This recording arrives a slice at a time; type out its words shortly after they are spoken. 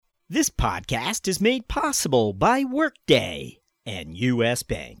This podcast is made possible by Workday and U.S.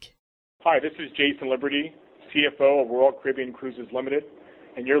 Bank. Hi, this is Jason Liberty, CFO of Royal Caribbean Cruises Limited,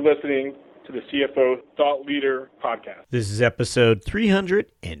 and you're listening to the CFO Thought Leader Podcast. This is episode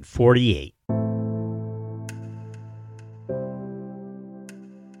 348.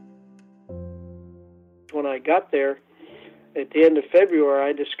 When I got there, at the end of February,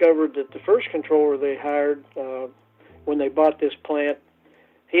 I discovered that the first controller they hired when they bought this plant,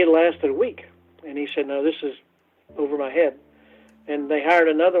 he had lasted a week. And he said, no, this is over my head. And they hired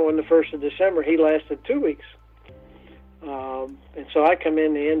another one the 1st of December. He lasted 2 weeks. And so I come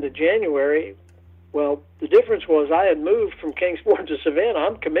in the end of January. Well, the difference was I had moved from Kingsport to Savannah.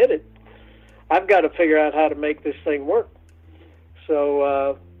 I'm committed. I've got to figure out how to make this thing work.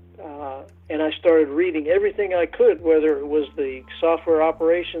 So, and I started reading everything I could, whether it was the software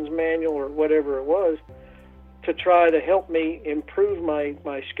operations manual or whatever it was, to try to help me improve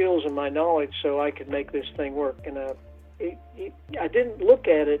my skills and my knowledge so I could make this thing work. And I didn't look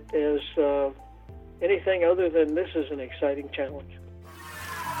at it as anything other than this is an exciting challenge.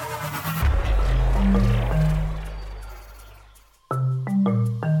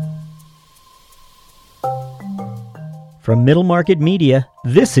 From Middle Market Media,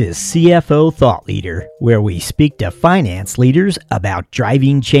 this is CFO Thought Leader, where we speak to finance leaders about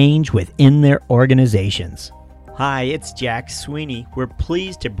driving change within their organizations. Hi, it's Jack Sweeney. We're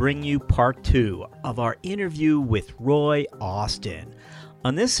pleased to bring you part 2 of our interview with Roy Austin.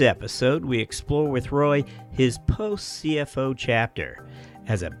 On this episode, we explore with Roy his post-CFO chapter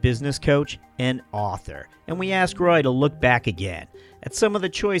as a business coach and author, and we ask Roy to look back again at some of the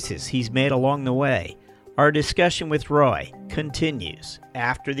choices he's made along the way. Our discussion with Roy continues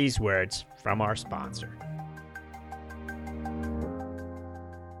after these words from our sponsor.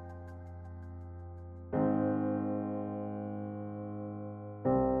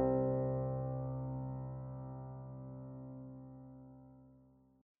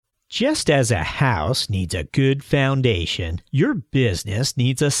 Just as a house needs a good foundation, your business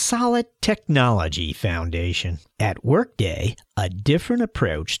needs a solid technology foundation. At Workday, a different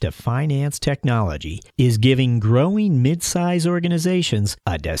approach to finance technology is giving growing mid-size organizations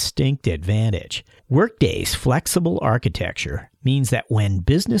a distinct advantage. Workday's flexible architecture means that when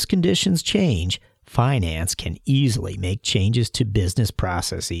business conditions change, finance can easily make changes to business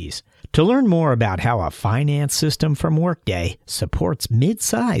processes. To learn more about how a finance system from Workday supports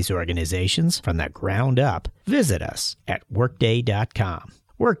mid-size organizations from the ground up, visit us at workday.com.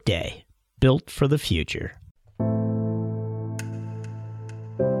 Workday, built for the future.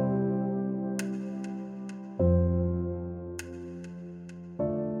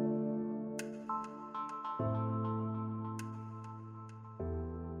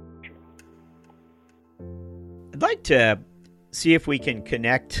 I'd like to see if we can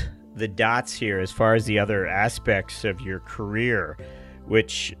connect the dots here as far as the other aspects of your career,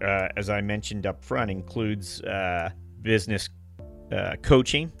 which, as I mentioned up front, includes business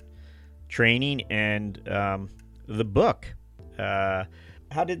coaching, training, and the book.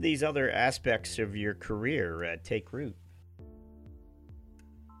 How did these other aspects of your career take root?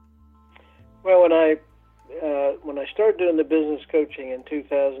 Well, when I started doing the business coaching in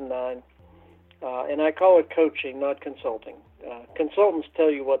 2009, and I call it coaching, not consulting. Consultants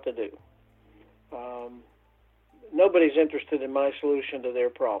tell you what to do. Nobody's interested in my solution to their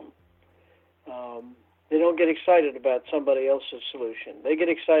problem. They don't get excited about somebody else's solution. They get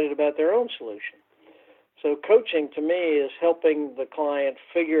excited about their own solution. So coaching to me is helping the client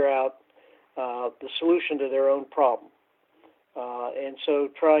figure out the solution to their own problem. And so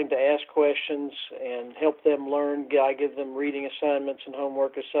trying to ask questions and help them learn. I give them reading assignments and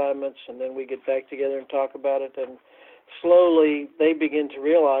homework assignments, and then we get back together and talk about it. And slowly they begin to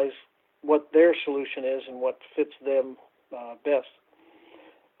realize what their solution is and what fits them best.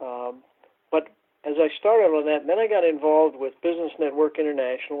 But as I started on that, then I got involved with Business Network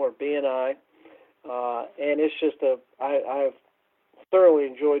International, or BNI, and it's just I've thoroughly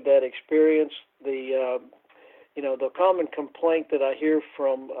enjoyed that experience. The common complaint that I hear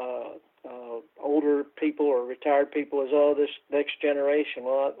from older people or retired people is, oh, this next generation.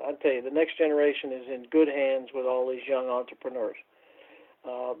 Well, I tell you, the next generation is in good hands with all these young entrepreneurs.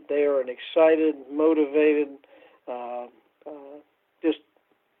 They are an excited, motivated, just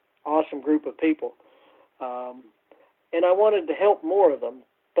awesome group of people. And I wanted to help more of them.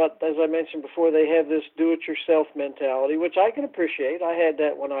 But as I mentioned before, they have this do-it-yourself mentality, which I can appreciate. I had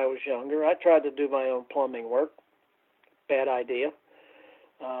that when I was younger. I tried to do my own plumbing work. Bad idea.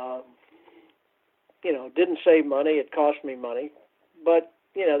 Didn't save money. It cost me money. But,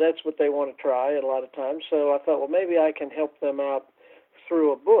 that's what they want to try a lot of times. So I thought, well, maybe I can help them out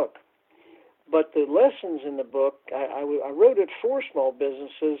through a book. But the lessons in the book, I wrote it for small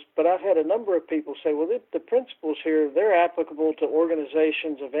businesses, but I've had a number of people say, well, the principles here, they're applicable to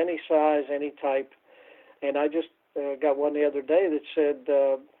organizations of any size, any type. And I just got one the other day that said,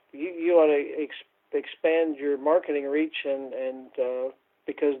 you ought to expand your marketing reach, and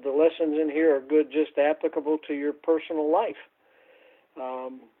because the lessons in here are good, just applicable to your personal life.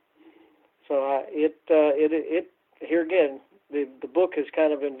 So here again, the book has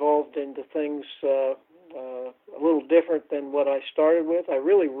kind of evolved into things a little different than what I started with. I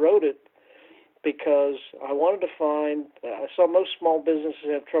really wrote it because I wanted to find, I saw most small businesses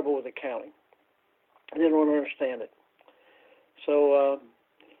have trouble with accounting. I didn't want to understand it. So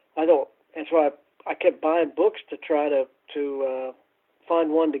and so I kept buying books to try to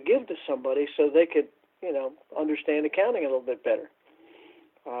find one to give to somebody so they could, understand accounting a little bit better.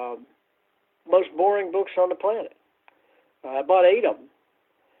 Most boring books on the planet. I bought 8 of them.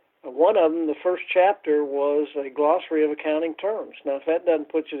 One of them, the first chapter, was a glossary of accounting terms. Now, if that doesn't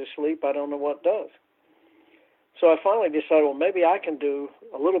put you to sleep, I don't know what does. So I finally decided, well, maybe I can do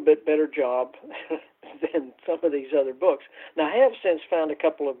a little bit better job than some of these other books. Now, I have since found a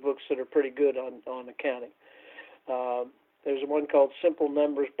couple of books that are pretty good on accounting. There's one called Simple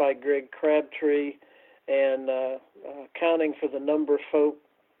Numbers by Greg Crabtree, and Accounting for the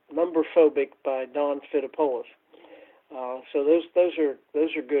Numberphobic by Don Fitopoulos. So those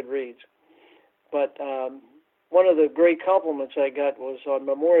are good reads. But one of the great compliments I got was on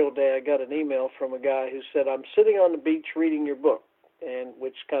Memorial Day. I got an email from a guy who said, "I'm sitting on the beach reading your book," and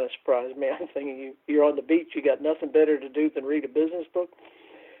which kind of surprised me. I'm thinking, you're on the beach, you got nothing better to do than read a business book.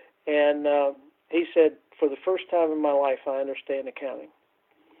 And he said, "For the first time in my life, I understand accounting."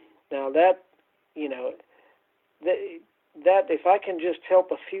 Now that if I can just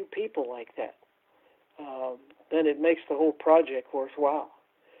help a few people like that, then it makes the whole project worthwhile.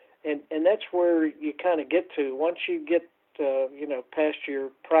 And that's where you kind of get to once you get past your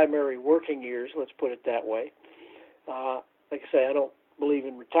primary working years. Let's put it that way. Like I say, I don't believe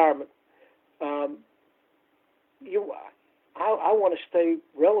in retirement. I want to stay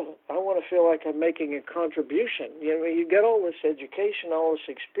relevant. I want to feel like I'm making a contribution. You get all this education, all this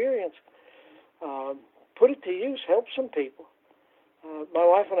experience. Put it to use. Help some people. My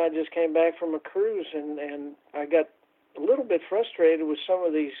wife and I just came back from a cruise, and I got a little bit frustrated with some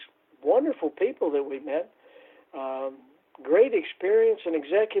of these wonderful people that we met. Great experience and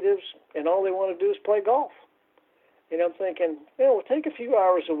executives, and all they want to do is play golf. I'm thinking, we'll take a few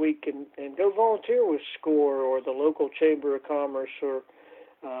hours a week and go volunteer with SCORE or the local Chamber of Commerce, or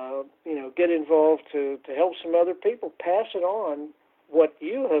get involved to help some other people. Pass it on what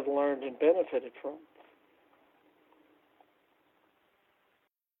you have learned and benefited from.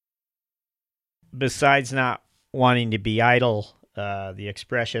 Besides not wanting to be idle, the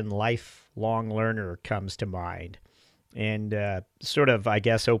expression lifelong learner comes to mind, and sort of, I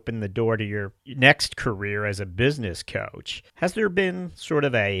guess, opened the door to your next career as a business coach. Has there been sort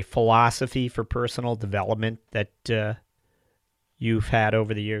of a philosophy for personal development that you've had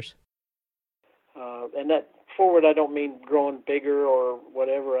over the years? And that forward, I don't mean growing bigger or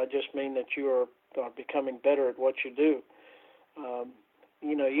whatever. I just mean that you are becoming better at what you do.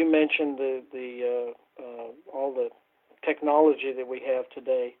 You mentioned the all the technology that we have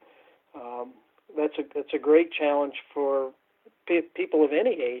today. That's a great challenge for people of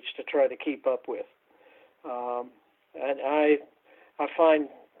any age to try to keep up with. And I find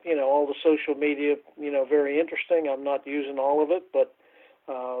all the social media very interesting. I'm not using all of it, but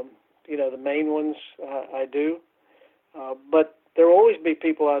the main ones I do. But there will always be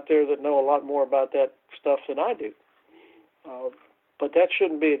people out there that know a lot more about that stuff than I do. But that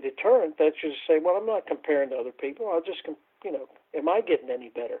shouldn't be a deterrent. That should say, well, I'm not comparing to other people. I'll just, am I getting any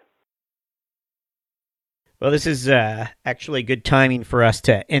better? Well, this is actually good timing for us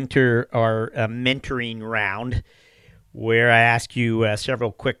to enter our mentoring round, where I ask you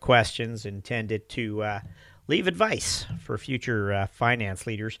several quick questions intended to leave advice for future finance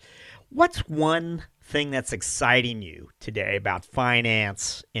leaders. What's one thing that's exciting you today about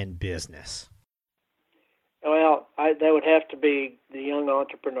finance and business? Well, that would have to be the young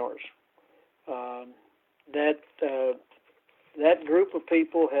entrepreneurs. That group of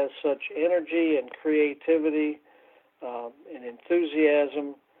people has such energy and creativity and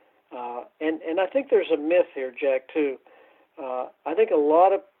enthusiasm. And I think there's a myth here, Jack, too. I think a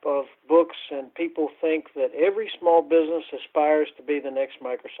lot of books and people think that every small business aspires to be the next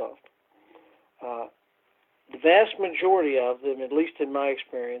Microsoft. The vast majority of them, at least in my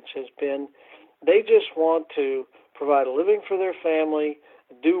experience, has been they just want to provide a living for their family,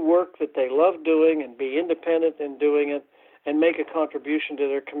 do work that they love doing, and be independent in doing it, and make a contribution to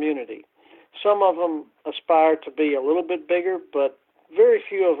their community. Some of them aspire to be a little bit bigger, but very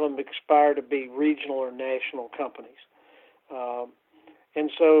few of them aspire to be regional or national companies.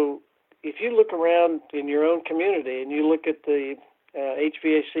 And so if you look around in your own community and you look at the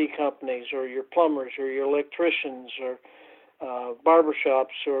HVAC companies or your plumbers or your electricians or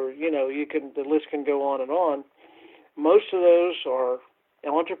barbershops or, the list can go on and on. Most of those are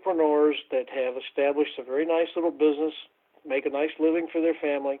entrepreneurs that have established a very nice little business, make a nice living for their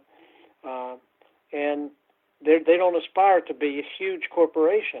family, and they don't aspire to be a huge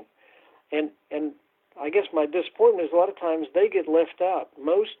corporation. And I guess my disappointment is a lot of times they get left out.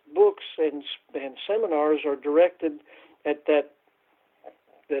 Most books and seminars are directed at that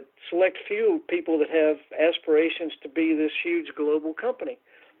select few people that have aspirations to be this huge global company.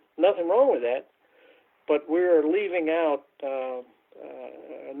 Nothing wrong with that, but we're leaving out,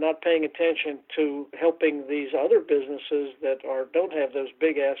 not paying attention to helping these other businesses that don't have those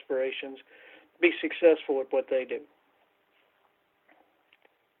big aspirations be successful at what they do.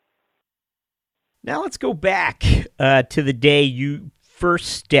 Now let's go back to the day you first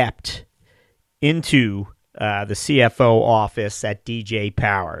stepped into the CFO office at DJ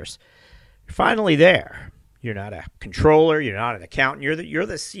Powers. You're finally there. You're not a controller. You're not an accountant. You're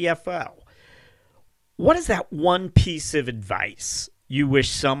the CFO. What is that one piece of advice you wish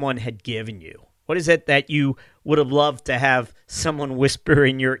someone had given you? What is it that you would have loved to have someone whisper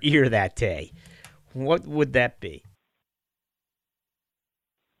in your ear that day? What would that be?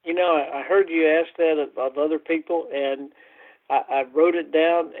 I heard you ask that of other people, and I wrote it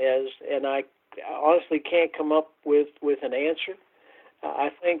down and I honestly can't come up with an answer. I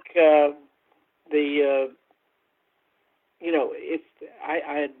think I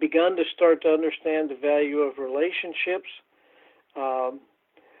had begun to start to understand the value of relationships,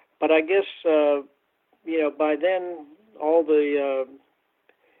 but I guess by then all the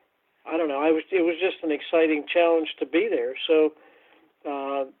I don't know. It was just an exciting challenge to be there. So,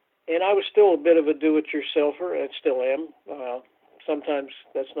 and I was still a bit of a do-it-yourselfer, and still am. Sometimes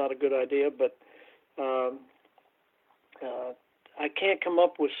that's not a good idea, but I can't come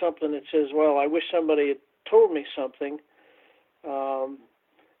up with something that says, well, I wish somebody had told me something,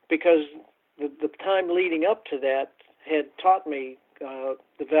 because the time leading up to that had taught me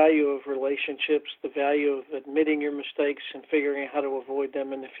the value of relationships, the value of admitting your mistakes and figuring out how to avoid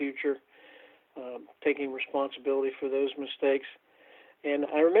them in the future, taking responsibility for those mistakes. And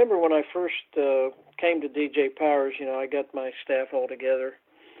I remember when I first came to DJ Powers, I got my staff all together,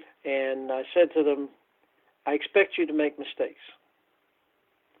 and I said to them, I expect you to make mistakes.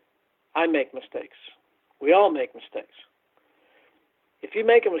 I make mistakes. We all make mistakes. If you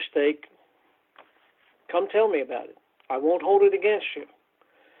make a mistake, come tell me about it. I won't hold it against you.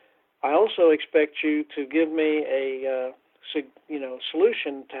 I also expect you to give me a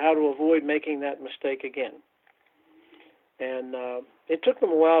solution to how to avoid making that mistake again. And it took them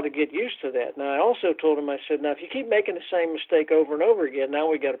a while to get used to that. Now, I also told them, I said, now, if you keep making the same mistake over and over again, now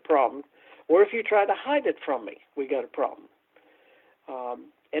we got a problem. Or if you try to hide it from me, we got a problem.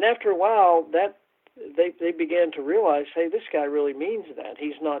 And after a while, they began to realize, hey, this guy really means that.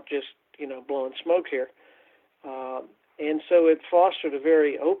 He's not just, blowing smoke here. And so it fostered a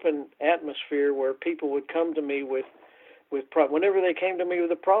very open atmosphere where people would come to me with whenever they came to me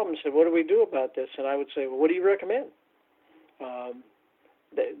with a problem, said, what do we do about this? And I would say, well, what do you recommend?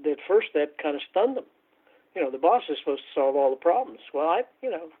 At first, that kind of stunned them. The boss is supposed to solve all the problems. Well, I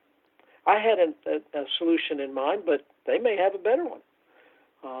had a solution in mind, but they may have a better one.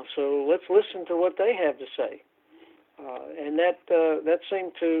 So let's listen to what they have to say. And that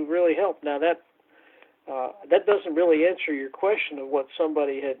seemed to really help. Now, that doesn't really answer your question of what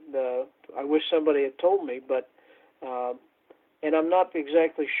somebody had, I wish somebody had told me, but, and I'm not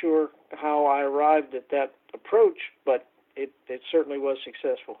exactly sure how I arrived at that approach, but it certainly was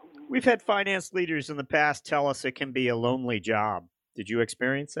successful. We've had finance leaders in the past tell us it can be a lonely job. Did you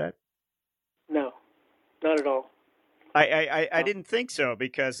experience that? No, not at all. I didn't think so,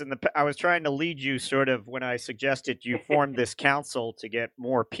 because I was trying to lead you sort of when I suggested you form this council to get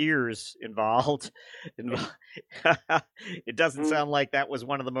more peers involved. It doesn't sound like that was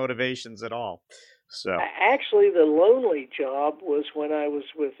one of the motivations at all. So actually, the lonely job was when I was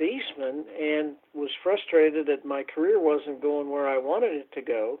with Eastman and was frustrated that my career wasn't going where I wanted it to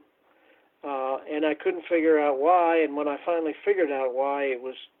go, and I couldn't figure out why. And when I finally figured out why, it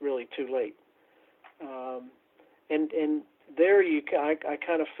was really too late. And there I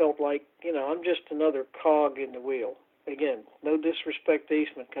kind of felt like, I'm just another cog in the wheel. Again, no disrespect to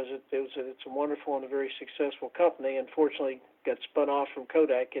Eastman, because it's a wonderful and a very successful company. Unfortunately, got spun off from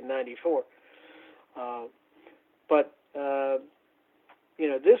Kodak in '94. But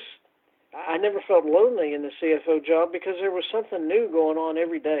this I never felt lonely in the CFO job because there was something new going on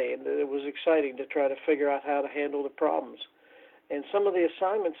every day, and it was exciting to try to figure out how to handle the problems. And some of the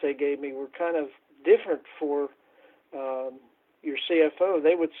assignments they gave me were kind of different for your CFO.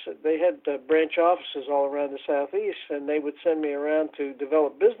 They had branch offices all around the Southeast, and they would send me around to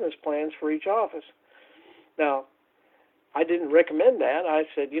develop business plans for each office. Now, I didn't recommend that. I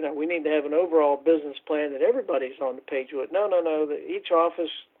said, we need to have an overall business plan that everybody's on the page with. No. Each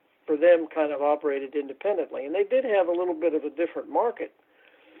office for them kind of operated independently, and they did have a little bit of a different market.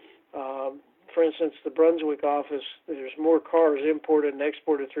 For instance, the Brunswick office, there's more cars imported and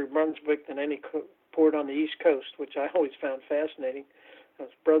exported through Brunswick than any port on the East Coast, which I always found fascinating.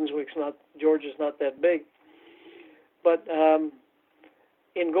 Georgia's not that big. But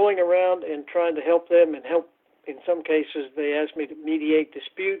in going around and trying to help them and help, in some cases, they asked me to mediate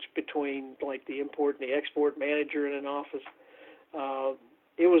disputes between, like, the import and the export manager in an office.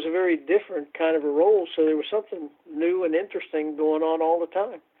 It was a very different kind of a role, so there was something new and interesting going on all the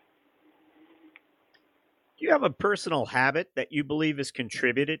time. Do you have a personal habit that you believe has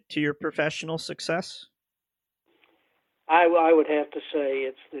contributed to your professional success? I would have to say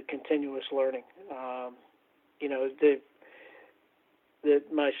it's the continuous learning.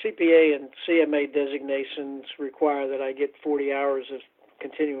 My CPA and CMA designations require that I get 40 hours of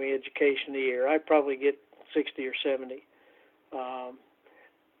continuing education a year. I probably get 60 or 70.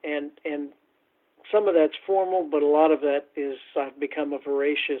 And some of that's formal, but a lot of that is I've become a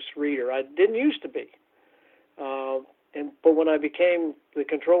voracious reader. I didn't used to be. But when I became the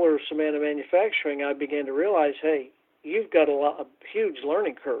controller of Savannah Manufacturing, I began to realize, hey, you've got a huge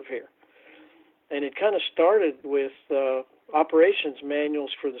learning curve here. And it kind of started with operations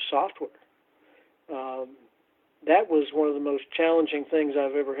manuals for the software. That was one of the most challenging things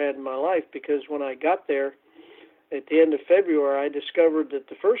I've ever had in my life, because when I got there at the end of February, I discovered that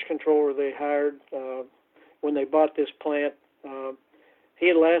the first controller they hired when they bought this plant, he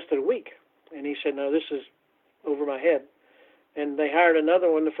had lasted a week. And he said, no, this is over my head. And they hired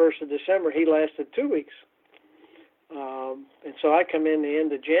another one the 1st of December. He lasted 2 weeks. And so I come in the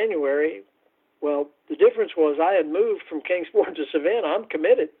end of January. Well, the difference was I had moved from Kingsport to Savannah. I'm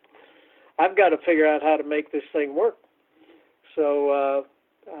committed. I've got to figure out how to make this thing work. So,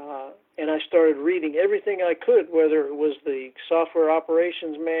 and I started reading everything I could, whether it was the software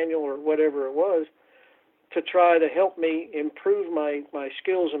operations manual or whatever it was, to try to help me improve my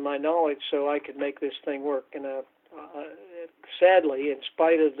skills and my knowledge so I could make this thing work. And sadly, in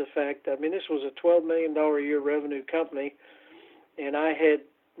spite of the fact, this was a $12 million a year revenue company, and I had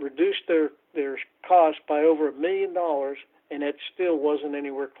reduced their cost by over $1 million, and it still wasn't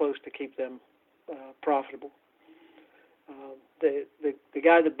anywhere close to keep them profitable. The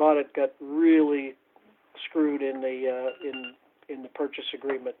guy that bought it got really screwed in the purchase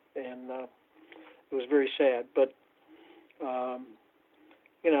agreement, and it was very sad. But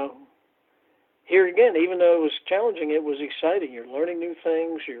here again, even though it was challenging, it was exciting. You're learning new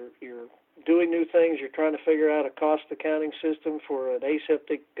things. You're doing new things. You're trying to figure out a cost accounting system for an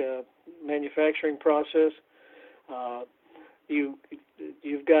aseptic manufacturing process.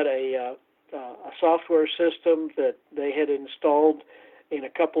 You've got a software system that they had installed in a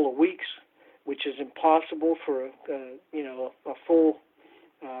couple of weeks, which is impossible for a full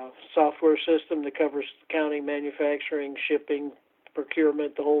software system that covers accounting, manufacturing, shipping,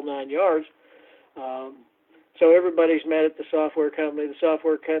 procurement, the whole 9 yards. So everybody's mad at the software company. The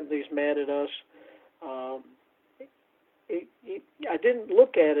software company's mad at us. I didn't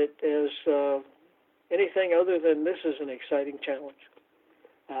look at it as anything other than this is an exciting challenge.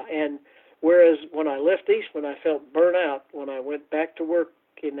 And whereas when I left Eastman, I felt burnout. When I went back to work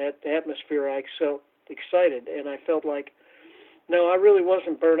in that atmosphere, I felt excited, and I felt like, no, I really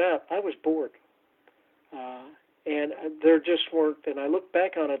wasn't burnt out. I was bored. And there just weren't, and I look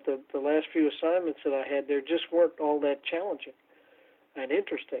back on it, the last few assignments that I had, there just weren't all that challenging and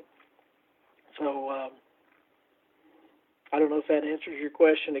interesting. So I don't know if that answers your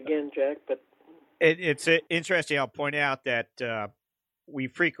question again, Jack, but it's interesting. I'll point out that we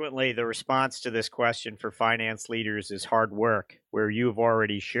frequently, the response to this question for finance leaders is hard work, where you've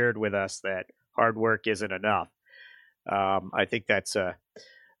already shared with us that hard work isn't enough. I think that's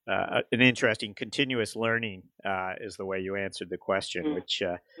an interesting continuous learning is the way you answered the question, which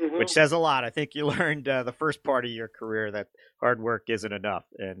says a lot. I think you learned the first part of your career that hard work isn't enough,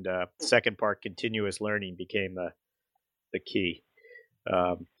 and second part, continuous learning, became the key.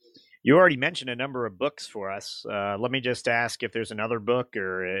 You already mentioned a number of books for us. Let me just ask if there's another book,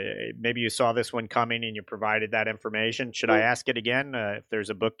 or maybe you saw this one coming and you provided that information. Should I ask it again if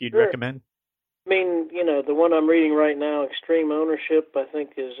there's a book you'd recommend? I mean, the one I'm reading right now, Extreme Ownership, I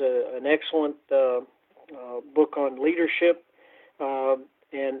think is an excellent book on leadership,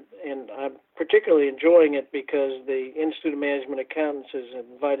 and I'm particularly enjoying it because the Institute of Management Accountants has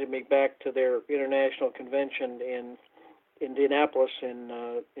invited me back to their international convention in Indianapolis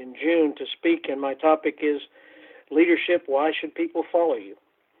in June to speak, and my topic is leadership. Why should people follow you?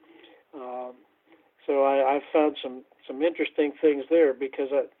 So I've found some interesting things there because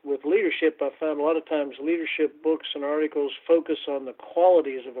with leadership, I found a lot of times leadership books and articles focus on the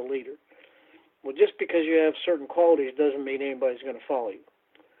qualities of a leader. Well, just because you have certain qualities doesn't mean anybody's going to follow you.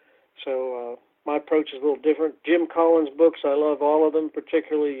 So my approach is a little different. Jim Collins' books, I love all of them,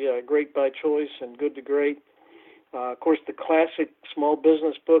 particularly Great by Choice and Good to Great. Of course, the classic small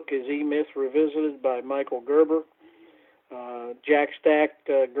business book is E-Myth Revisited by Michael Gerber. Jack Stack,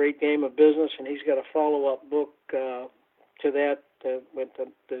 Great Game of Business, and he's got a follow-up book to that,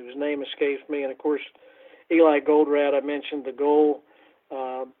 whose name escapes me. And, of course, Eli Goldratt, I mentioned The Goal.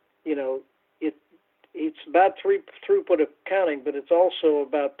 It's about throughput accounting, but it's also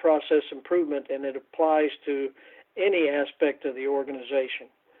about process improvement, and it applies to any aspect of the organization.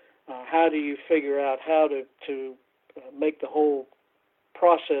 How do you figure out how to make the whole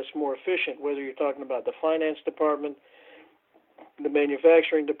process more efficient, whether you're talking about the finance department, the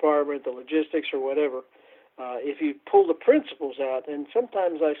manufacturing department, the logistics, or whatever. If you pull the principles out, and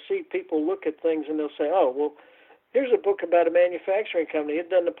sometimes I see people look at things and they'll say, oh, well, here's a book about a manufacturing company. It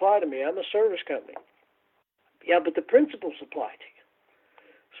doesn't apply to me. I'm a service company. Yeah, but the principles apply to you.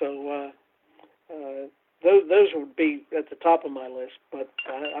 So those would be at the top of my list, but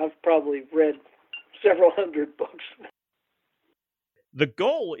I've probably read several hundred books. The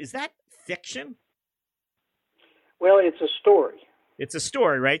Goal, is that fiction? Well, it's a story. It's a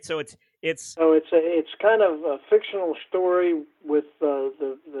story, right? So it's kind of a fictional story with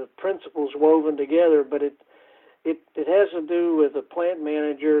the principles woven together, but it has to do with a plant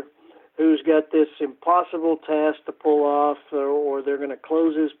manager who's got this impossible task to pull off, or they're going to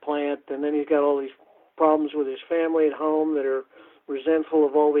close his plant, and then he's got all these problems with his family at home that are resentful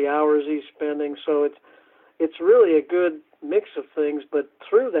of all the hours he's spending. So it's really a good mix of things, but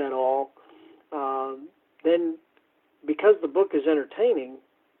through that all, then because the book is entertaining,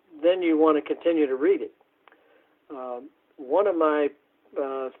 then you want to continue to read it. One of my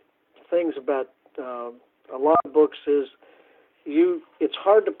things about a lot of books is it's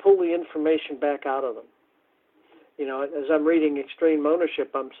hard to pull the information back out of them. As I'm reading Extreme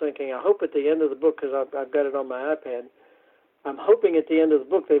Ownership, I'm thinking, I hope at the end of the book, because I've got it on my iPad, I'm hoping at the end of the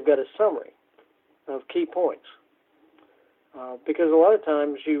book they've got a summary of key points. Because a lot of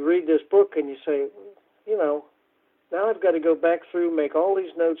times you read this book and you say, now I've got to go back through, make all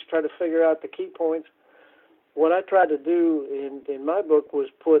these notes, try to figure out the key points. What I tried to do in my book was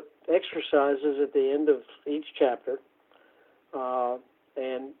put exercises at the end of each chapter,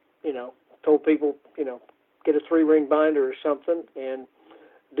 and told people, get a 3-ring binder or something and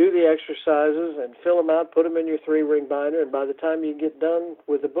do the exercises and fill them out, put them in your 3-ring binder, and by the time you get done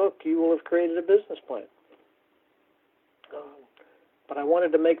with the book, you will have created a business plan. But I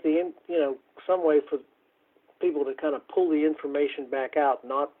wanted to make some way for people to kind of pull the information back out,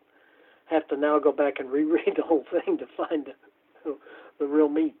 not have to now go back and reread the whole thing to find the real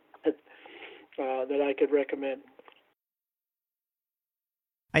meat that I could recommend.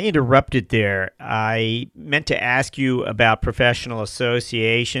 I interrupted there. I meant to ask you about professional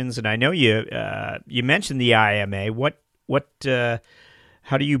associations, and I know you mentioned the IMA.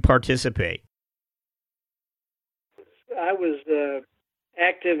 How do you participate? I was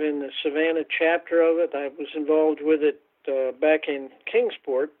active in the Savannah chapter of it. I was involved with it back in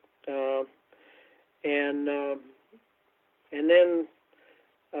Kingsport, and then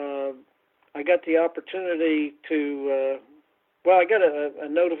I got the opportunity to. I got a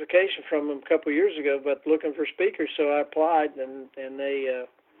notification from them a couple of years ago about looking for speakers, so I applied, and they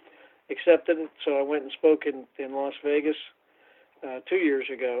accepted it. So I went and spoke in Las Vegas 2 years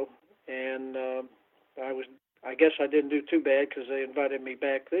ago, and I guess I didn't do too bad because they invited me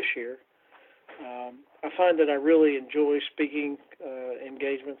back this year. I find that I really enjoy speaking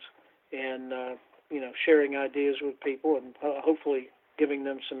engagements and sharing ideas with people and hopefully giving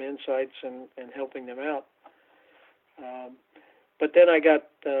them some insights and helping them out. But then I got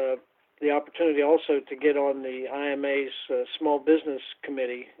the opportunity also to get on the IMA's Small Business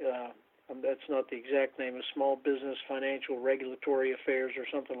Committee. That's not the exact name, of Small Business Financial Regulatory Affairs or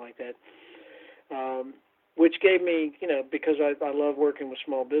something like that, which gave me, because I love working with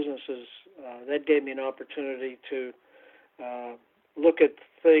small businesses, that gave me an opportunity to look at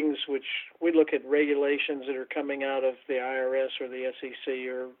things which we look at regulations that are coming out of the IRS or the SEC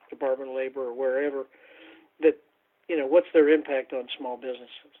or Department of Labor or wherever, that, what's their impact on small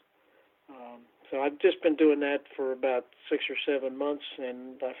businesses. So I've just been doing that for about 6 or 7 months,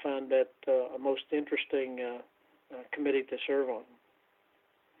 and I find that a most interesting committee to serve on.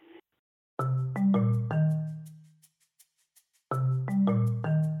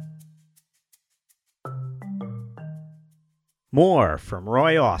 More from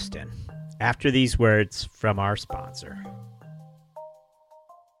Roy Austin after these words from our sponsor.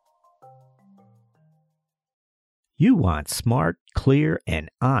 You want smart, clear, and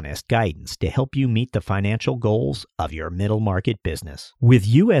honest guidance to help you meet the financial goals of your middle market business. With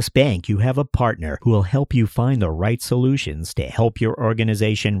U.S. Bank, you have a partner who will help you find the right solutions to help your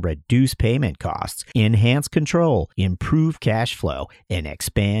organization reduce payment costs, enhance control, improve cash flow, and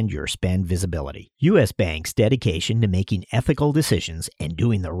expand your spend visibility. U.S. Bank's dedication to making ethical decisions and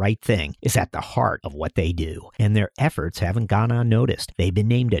doing the right thing is at the heart of what they do, and their efforts haven't gone unnoticed. They've been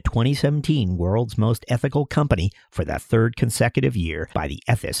named a 2017 World's Most Ethical Company for the third consecutive year by the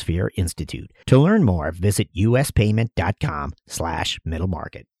Ethisphere Institute. To learn more, visit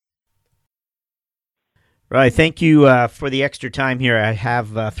uspayment.com/middlemarket. Right, thank you for the extra time here. I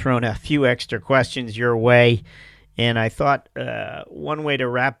have thrown a few extra questions your way, and I thought one way to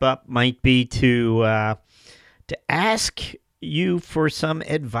wrap up might be to ask you for some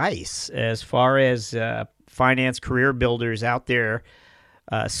advice as far as finance career builders out there.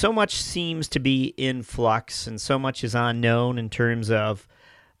 So much seems to be in flux, and so much is unknown in terms of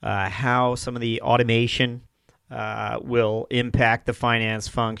how some of the automation will impact the finance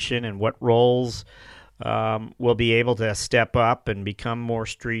function and what roles will be able to step up and become more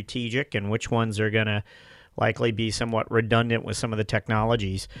strategic, and which ones are going to likely be somewhat redundant with some of the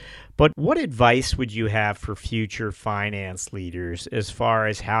technologies. But what advice would you have for future finance leaders as far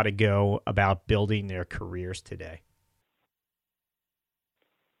as how to go about building their careers today?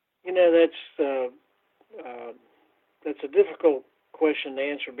 That's a difficult question to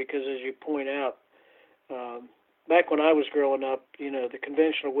answer because, as you point out, back when I was growing up, the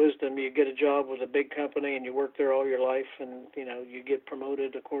conventional wisdom, you get a job with a big company and you work there all your life, and you get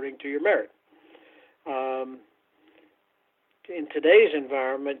promoted according to your merit. In today's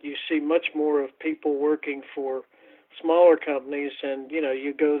environment, you see much more of people working for smaller companies, and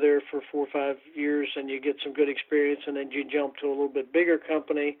you go there for 4 or 5 years and you get some good experience, and then you jump to a little bit bigger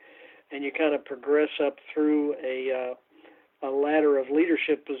company and you kind of progress up through a ladder of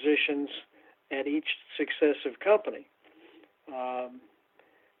leadership positions at each successive company.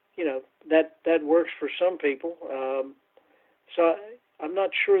 That works for some people. So I'm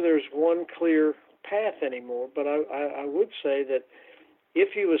not sure there's one clear path anymore, but I would say that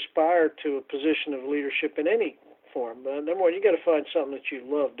if you aspire to a position of leadership in any form, number one, you got to find something that you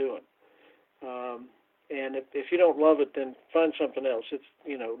love doing. And if you don't love it, then find something else. It's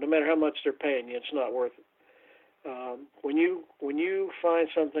no matter how much they're paying you, it's not worth it. When you find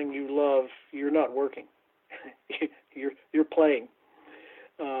something you love, you're not working. you're playing.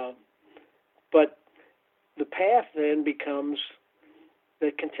 But the path then becomes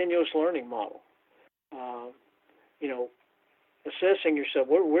the continuous learning model. Assessing yourself.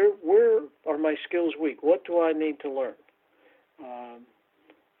 Where are my skills weak? What do I need to learn?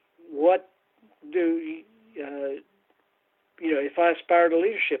 What do if I aspire to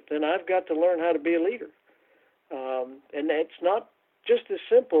leadership, then I've got to learn how to be a leader. And it's not just as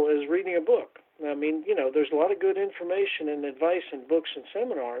simple as reading a book. I mean, there's a lot of good information and advice in books and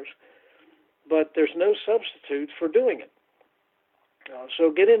seminars, but there's no substitute for doing it.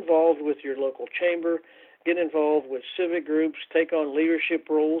 So get involved with your local chamber, get involved with civic groups, take on leadership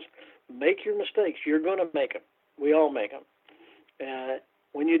roles, make your mistakes. You're going to make them. We all make them.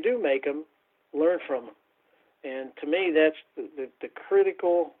 When you do make them, learn from them. And to me, that's the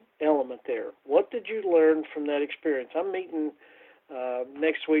critical element there. What did you learn from that experience? I'm meeting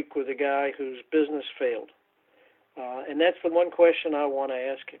next week with a guy whose business failed. And that's the one question I want to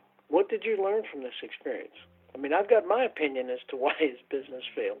ask him. What did you learn from this experience? I mean, I've got my opinion as to why his business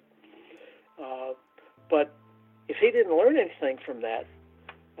failed. But if he didn't learn anything from that,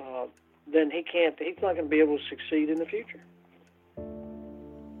 then he's not going to be able to succeed in the future.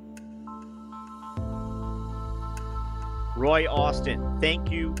 Roy Austin, thank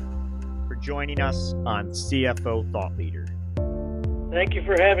you for joining us on CFO Thought Leader. Thank you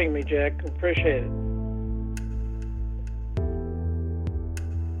for having me, Jack. Appreciate it.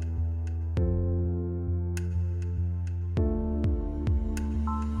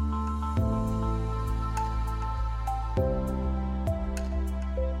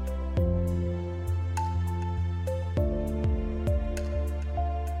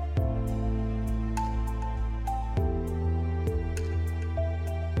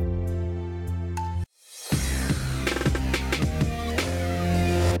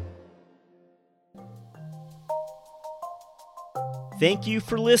 Thank you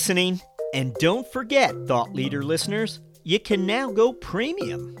for listening. And don't forget, Thought Leader listeners, you can now go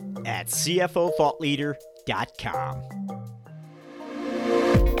premium at CFOThoughtLeader.com.